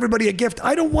 he bought everybody a gift.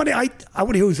 I don't want to, I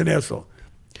want to hear who's an asshole.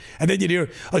 And then you'd hear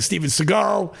Steven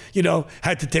Seagal, you know,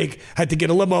 had to get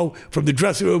a limo from the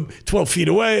dressing room 12 feet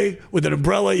away with an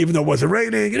umbrella, even though it wasn't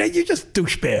raining. And you're just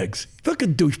douchebags.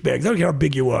 Fucking douchebags. I don't care how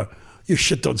big you are. Your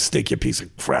shit don't stink, you piece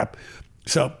of crap.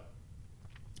 So,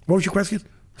 what was your question?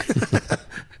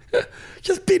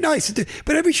 Just be nice.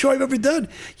 But every show I've ever done,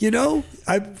 you know,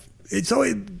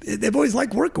 they've always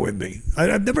liked working with me.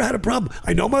 I've never had a problem.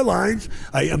 I know my lines.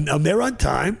 I'm there on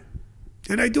time,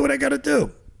 and I do what I got to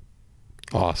do.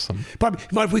 Awesome. Bobby,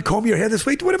 you mind if we comb your hair this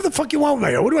week? Do whatever the fuck you want with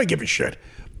my hair. What do I give a shit?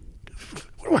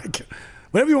 What do I care?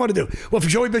 Whatever you want to do. Well, for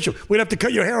Joey Bishop, we'd have to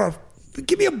cut your hair off.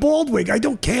 Give me a bald wig. I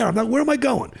don't care. Where am I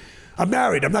going? I'm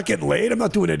married. I'm not getting laid. I'm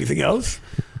not doing anything else.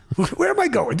 Where am I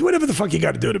going? Do whatever the fuck you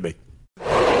got to do to me.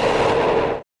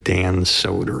 Dan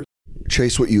Soder.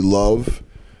 Chase what you love,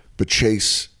 but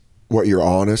chase what you're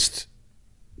honest.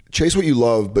 Chase what you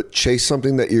love, but chase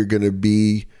something that you're going to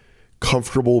be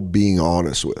comfortable being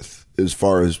honest with, as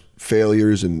far as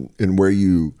failures and where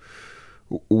you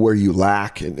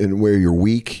lack and where you're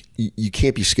weak. You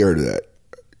can't be scared of that.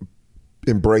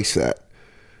 Embrace that.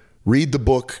 Read the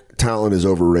book, Talent is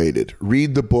Overrated.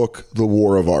 Read the book, The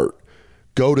War of Art.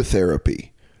 Go to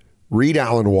therapy. Read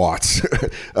Alan Watts.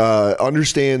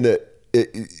 Understand that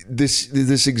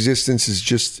this existence is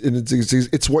just,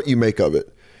 it's what you make of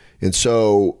it. And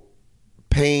so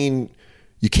pain,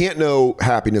 you can't know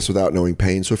happiness without knowing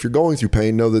pain. So if you're going through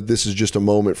pain, know that this is just a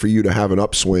moment for you to have an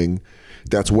upswing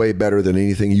that's way better than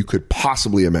anything you could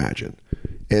possibly imagine.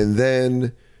 And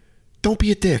then don't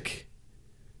be a dick.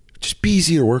 Just be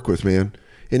easy to work with, man.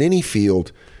 In any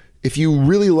field, if you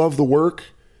really love the work,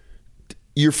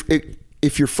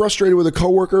 if you're frustrated with a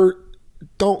coworker,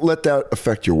 don't let that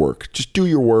affect your work. Just do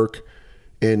your work.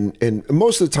 And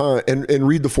most of the time, and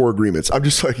read the 4 agreements. I'm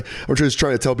just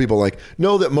trying to tell people, like,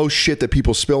 know that most shit that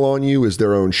people spill on you is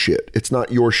their own shit. It's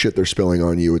not your shit they're spilling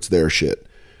on you. It's their shit.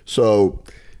 So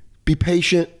be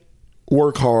patient,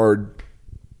 work hard,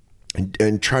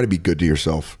 and try to be good to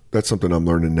yourself. That's something I'm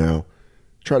learning now.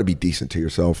 Try to be decent to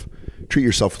yourself. Treat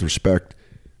yourself with respect.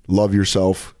 Love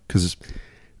yourself, because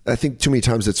I think too many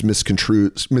times it's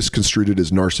misconstrued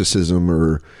as narcissism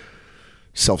or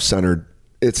self-centered.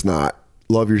 It's not.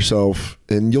 Love yourself,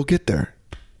 and you'll get there.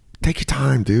 Take your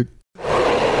time, dude.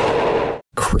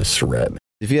 Chris Redd.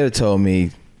 If you had told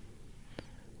me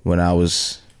when I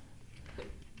was,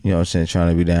 you know what I'm saying, trying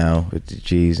to be down with the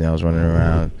G's and I was running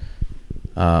around,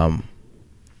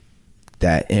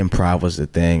 that improv was the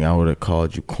thing, I would have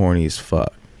called you corny as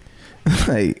fuck.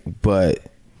 like, but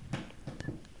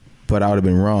I would have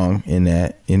been wrong in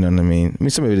that. You know what I mean? I mean,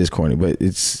 some of it is corny, but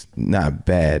it's not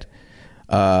bad.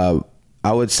 I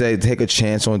would say take a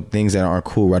chance on things that aren't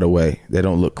cool right away. They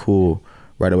don't look cool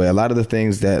right away. A lot of the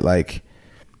things that like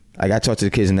I talk to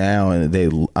the kids now, and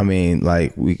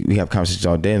we have conversations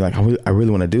all day. And like, I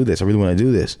really want to do this. I really want to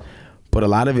do this. But a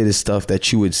lot of it is stuff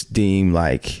that you would deem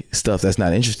like stuff that's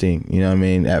not interesting. You know what I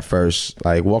mean? At first,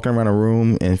 like walking around a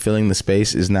room and filling the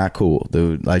space is not cool,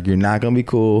 dude. Like, you're not gonna be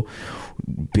cool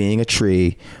being a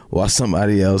tree while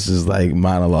somebody else is like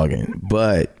monologuing.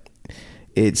 But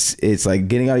it's like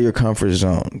getting out of your comfort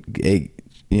zone,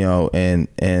 and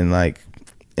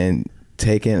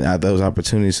taking out those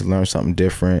opportunities to learn something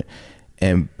different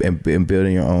and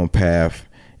building your own path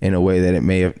in a way that it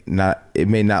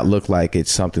may not look like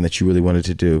it's something that you really wanted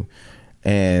to do,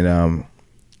 and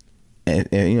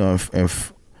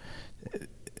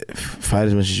fight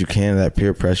as much as you can that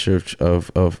peer pressure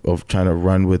of trying to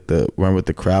run with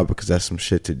the crowd, because that's some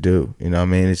shit to do. You know what I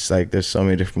mean? It's like there's so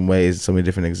many different ways, so many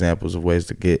different examples of ways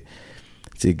to get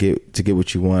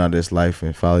what you want out of this life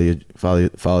and follow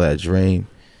that dream.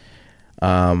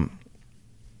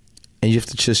 And you have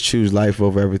to just choose life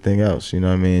over everything else. You know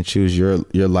what I mean? Choose your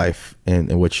life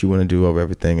and what you want to do over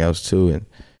everything else too. And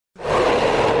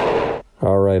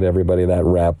all right, everybody, that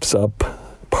wraps up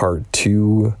part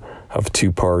 2 of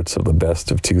 2 parts of the best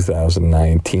of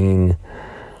 2019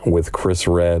 with Chris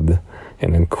Redd,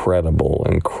 an incredible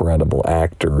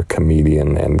actor,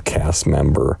 comedian, and cast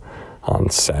member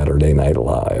on Saturday Night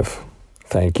Live.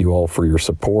 Thank you all for your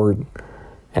support.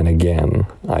 And again,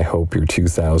 I hope your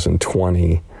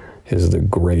 2020 is the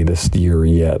greatest year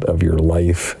yet of your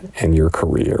life and your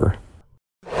career.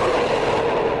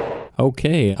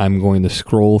 Okay, I'm going to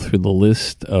scroll through the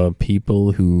list of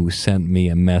people who sent me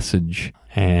a message,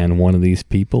 and one of these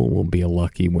people will be a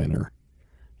lucky winner.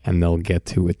 And they'll get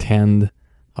to attend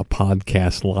a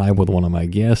podcast live with one of my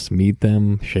guests, meet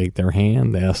them, shake their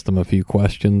hand, ask them a few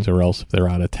questions, or else if they're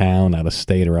out of town, out of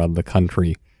state, or out of the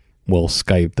country, we'll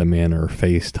Skype them in or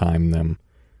FaceTime them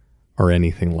or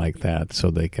anything like that so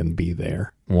they can be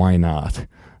there. Why not?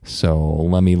 So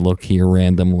let me look here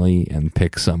randomly and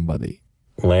pick somebody.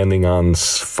 Landing on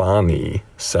Svani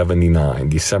 79,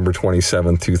 December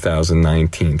 27,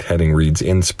 2019. Heading reads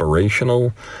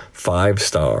inspirational, 5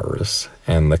 stars.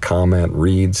 And the comment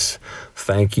reads,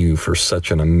 thank you for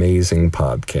such an amazing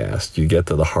podcast. You get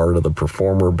to the heart of the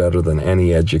performer better than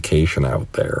any education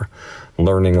out there.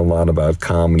 Learning a lot about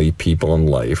comedy, people, and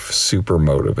life. Super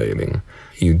motivating.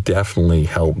 You definitely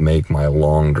help make my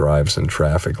long drives in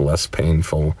traffic less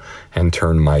painful and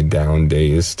turn my down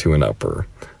days to an upper.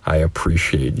 I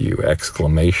appreciate you! !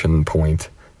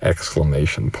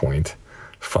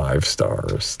 5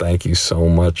 stars. Thank you so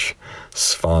much,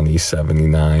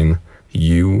 Svani79.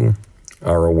 You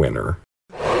are a winner.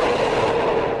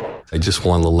 I just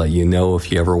wanted to let you know,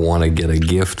 if you ever want to get a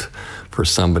gift for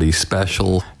somebody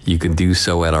special, you can do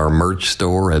so at our merch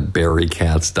store at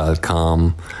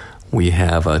barrycats.com. We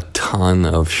have a ton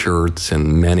of shirts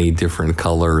in many different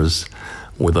colors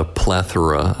with a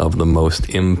plethora of the most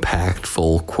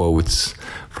impactful quotes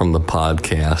from the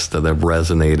podcast that have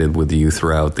resonated with you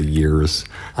throughout the years.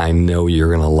 I know you're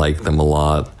going to like them a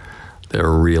lot. They're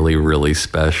really, really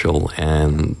special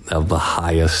and of the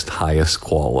highest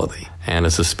quality. And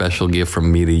it's a special gift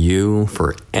from me to you.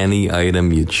 For any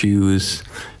item you choose,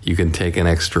 you can take an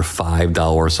extra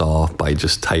 $5 off by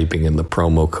just typing in the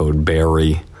promo code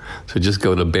Barry. So just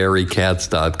go to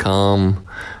barrycats.com,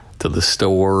 to the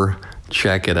store,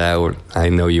 check it out. I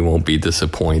know you won't be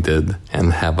disappointed,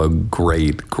 and have a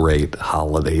great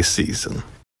holiday season.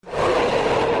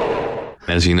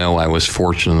 As you know, I was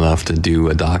fortunate enough to do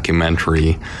a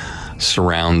documentary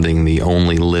surrounding the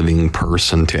only living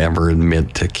person to ever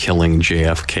admit to killing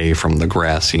JFK from the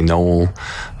grassy knoll.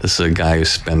 This is a guy who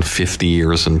spent 50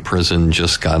 years in prison,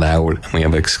 just got out. We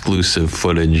have exclusive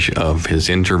footage of his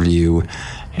interview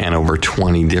and over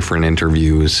 20 different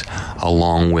interviews,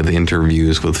 along with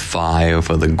interviews with 5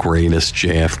 of the greatest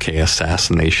JFK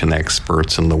assassination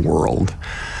experts in the world.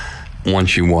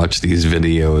 Once you watch these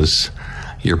videos,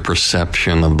 your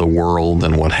perception of the world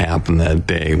and what happened that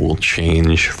day will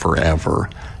change forever.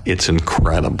 It's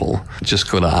incredible. Just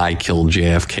go to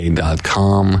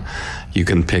ikilljfk.com. You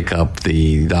can pick up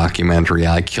the documentary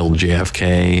I Killed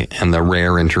JFK and the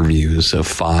rare interviews of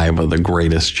 5 of the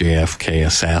greatest JFK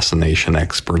assassination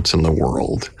experts in the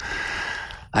world.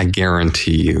 I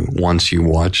guarantee you, once you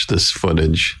watch this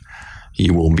footage,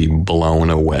 you will be blown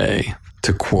away.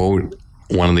 To quote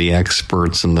one of the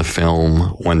experts in the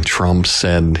film, when Trump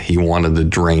said he wanted to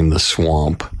drain the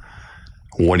swamp,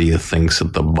 what do you think's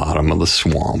at the bottom of the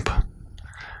swamp?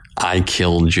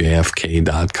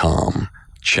 ikilljfk.com.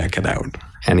 Check it out.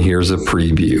 And here's a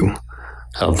preview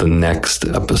of the next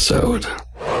episode.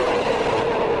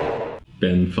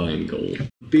 Ben Feingold.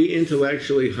 Be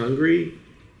intellectually hungry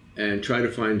and try to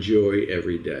find joy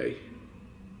every day.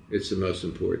 It's the most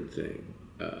important thing.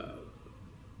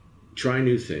 Try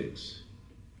new things.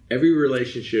 Every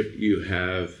relationship you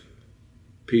have,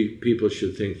 people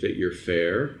should think that you're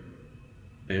fair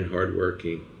and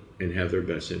hardworking and have their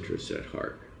best interests at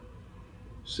heart.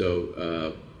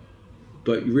 So,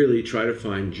 but really try to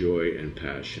find joy and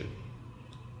passion.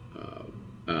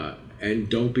 And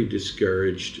don't be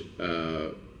discouraged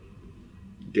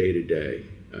day to day.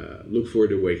 Look forward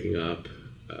to waking up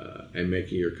and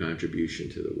making your contribution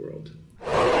to the world.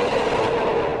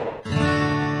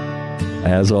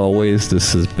 As always,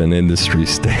 this has been Industry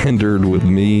Standard with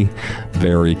me,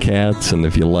 Barry Katz. And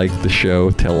if you like the show,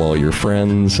 tell all your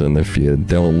friends. And if you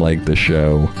don't like the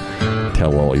show,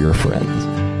 tell all your friends.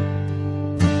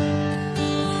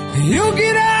 You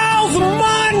get all the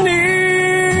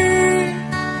money,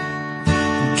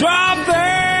 drive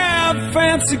that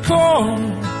fancy car.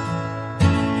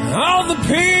 All the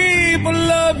people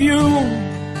love you,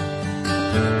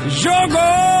 'cause you're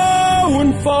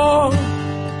going far.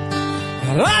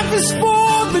 Life is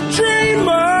for the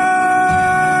dreamers.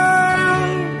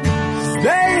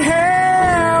 They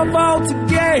have all to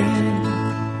gain.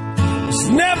 It's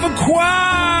never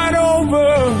quite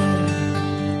over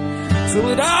till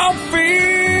it all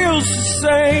feels the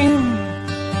same.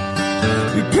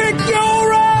 You pick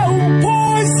your own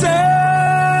poison,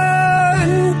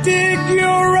 dig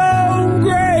your own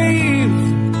grave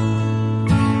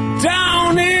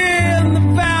down in the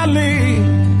valley.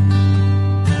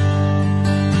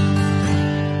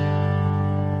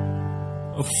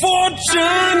 A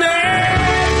fortune.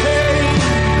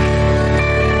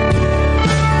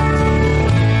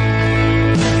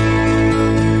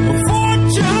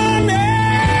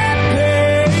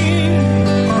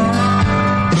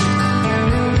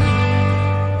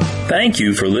 Thank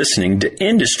you for listening to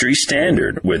Industry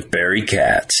Standard with Barry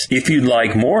Katz. If you'd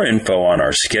like more info on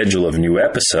our schedule of new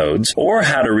episodes or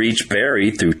how to reach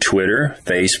Barry through Twitter,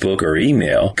 Facebook, or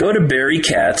email, go to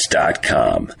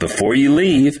barrykatz.com. Before you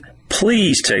leave,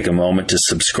 please take a moment to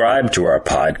subscribe to our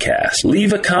podcast,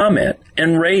 leave a comment,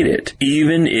 and rate it,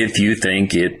 even if you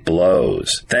think it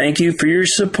blows. Thank you for your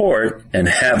support, and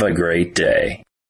have a great day.